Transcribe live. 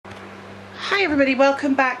Hi everybody,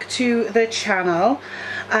 welcome back to the channel.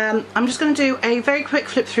 I'm just going to do a very quick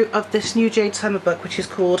flip through of this new Jade Summer book, which is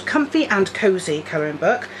called Comfy and Cozy colouring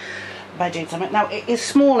book by Jade Summer. Now it is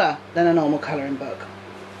smaller than a normal colouring book.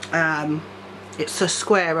 It's a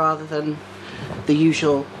square rather than the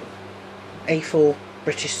usual A4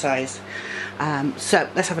 British size. So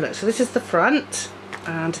let's have a look. So this is the front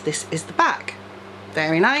and this is the back.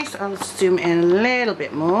 Very nice. I'll zoom in a little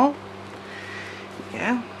bit more.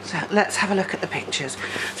 Yeah, so let's have a look at the pictures.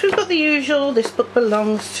 So we've got the usual, this book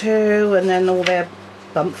belongs to, and then all their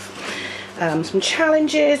bumps. Some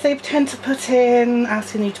challenges they tend to put in,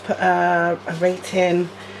 asking you to put a rating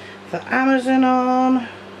for Amazon on.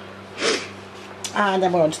 And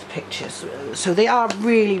then we're on to the pictures. So they are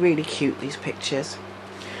really cute, these pictures.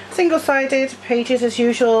 Single-sided pages as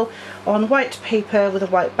usual, on white paper with a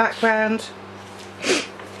white background.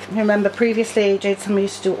 Remember previously Jade Summer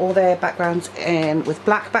used to do all their backgrounds in with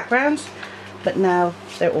black backgrounds, but now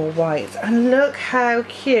they're all white. And look how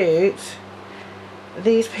cute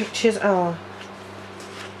these pictures are.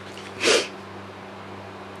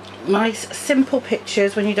 Nice simple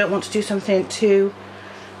pictures when you don't want to do something too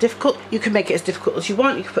difficult. You can make it as difficult as you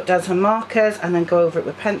want. You can put down some markers and then go over it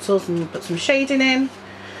with pencils and put some shading in,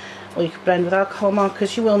 or you can blend with alcohol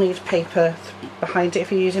markers. You will need paper behind it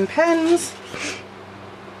if you're using pens.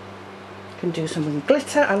 Can do some with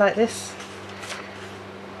glitter. I like this.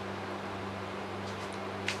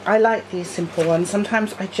 I like these simple ones.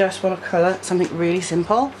 Sometimes I just want to colour something really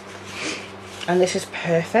simple, and this is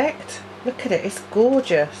perfect. Look at it, it's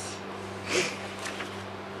gorgeous.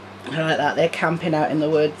 I like that. They're camping out in the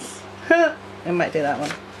woods. I might do that one.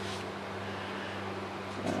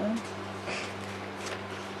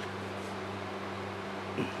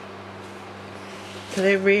 So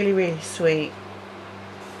they're really sweet.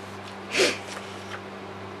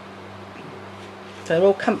 So they're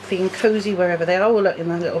all comfy and cozy wherever they are. Oh, look, in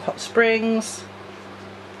the little hot springs,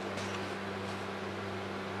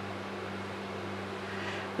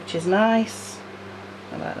 which is nice.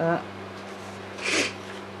 I like that.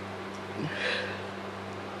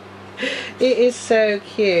 It is so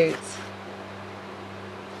cute.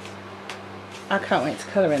 I can't wait to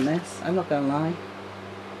colour in this, I'm not going to lie.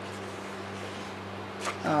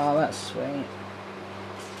 Oh, that's sweet.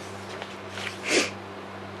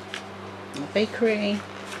 A bakery.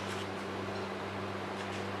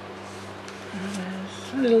 And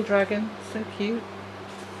there's a little dragon, so cute.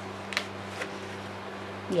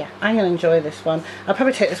 Yeah, I'm going to enjoy this one. I'll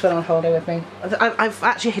probably take this one on holiday with me. I've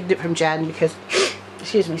actually hidden it from Jen because,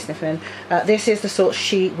 excuse me sniffing, this is the sort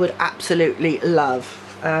she would absolutely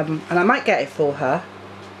love. And I might get it for her.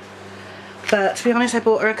 But to be honest, I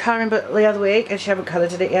bought her a colouring book the other week and she hasn't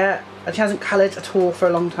coloured it yet. And she hasn't coloured at all for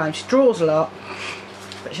a long time. She draws a lot,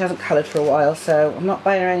 but she hasn't coloured for a while, so I'm not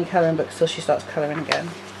buying her any colouring books until she starts colouring again.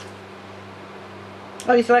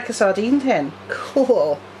 Oh, you like a sardine tin?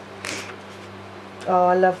 Cool. Oh,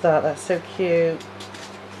 I love that. That's so cute.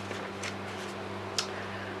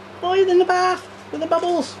 Oh, he's in the bath with the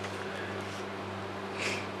bubbles.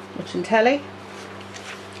 Watching telly.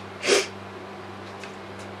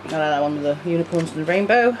 I like that one with the unicorns and the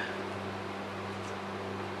rainbow.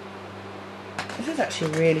 This is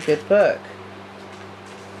actually a really good book.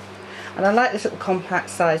 And I like this little compact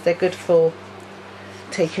size. They're good for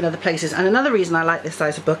taking other places. And another reason I like this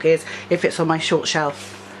size of book is if it's on my short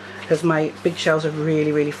shelf, because my big shelves are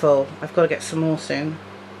really full. I've got to get some more soon.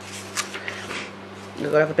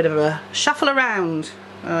 We've got to have a bit of a shuffle around.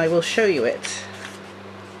 I will show you it.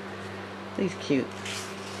 These are cute.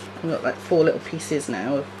 I've got like 4 little pieces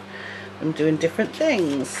now of them doing different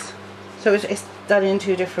things. So it's done in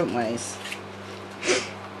 2 different ways.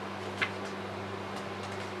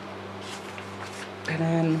 And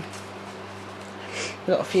then we've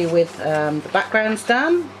got a few with the backgrounds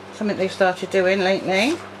done, something they've started doing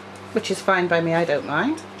lately, which is fine by me, I don't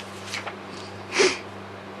mind.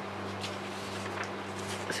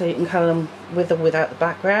 So you can colour them with or without the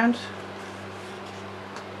background.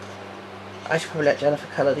 I should probably let Jennifer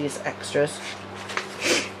colour these extras.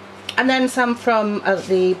 And then some from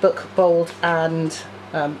the book Bold and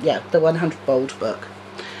yeah, the 100 Bold book.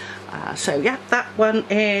 So yeah, that one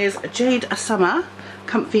is Jade Summer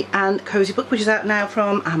Comfy and Cozy book, which is out now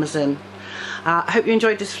from Amazon. I hope you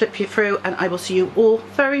enjoyed this flip you through, and I will see you all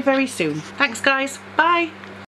very soon. Thanks guys, bye.